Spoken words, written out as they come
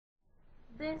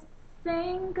This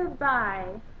saying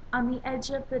goodbye on the edge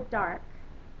of the dark,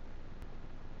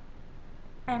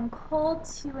 and cold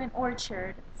to an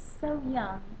orchard so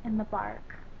young in the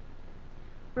bark,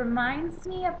 reminds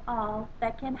me of all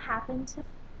that can happen to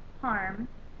harm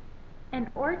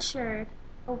an orchard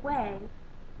away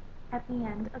at the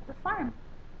end of the farm.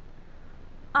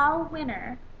 All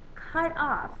winter, cut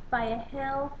off by a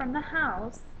hill from the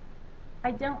house,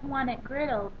 I don't want it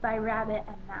griddled by rabbit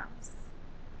and mouse.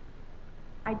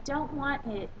 I don't want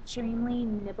it dreamily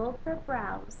nibbled for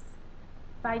browse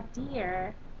by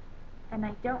deer, and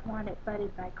I don't want it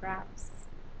butted by grouse.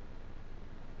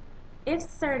 If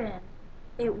certain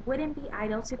it wouldn't be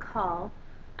idle to call,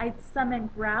 I'd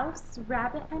summon grouse,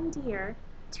 rabbit, and deer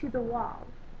to the wall,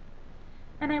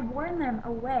 and I'd warn them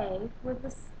away with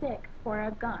a stick for a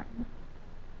gun.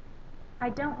 I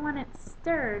don't want it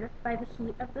stirred by the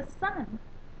heat of the sun.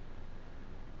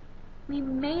 We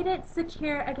made it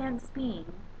secure against being,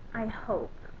 I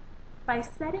hope, by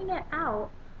setting it out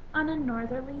on a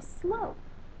northerly slope.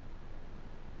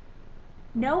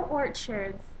 No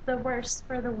orchard's the worse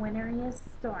for the winteriest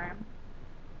storm,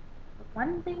 but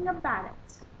one thing about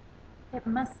it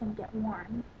mustn't get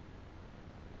warm.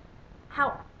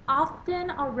 How often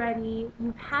already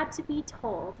you've had to be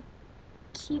told,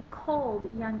 keep cold,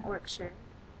 young orchard,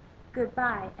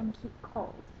 goodbye and keep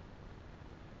cold.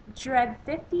 Dread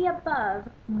 50 above,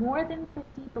 more than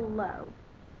 50 below.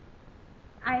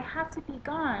 I have to be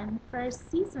gone for a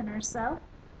season or so.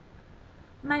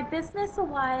 My business a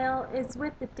while is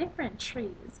with the different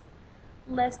trees,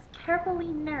 less carefully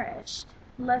nourished,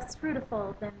 less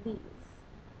fruitful than these.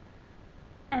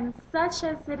 And such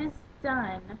as it is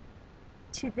done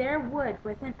to their wood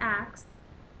with an axe,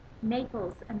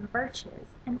 maples and birches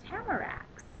and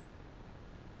tamaracks.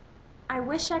 I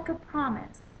wish I could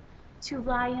promise to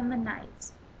lie in the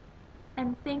night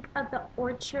and think of the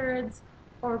orchard's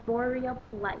arboreal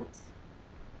plight,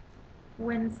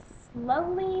 when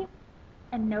slowly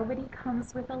and nobody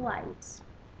comes with a light,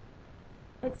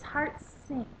 its heart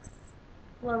sinks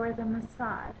lower than the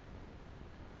sod,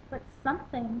 but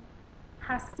something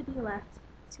has to be left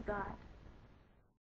to God.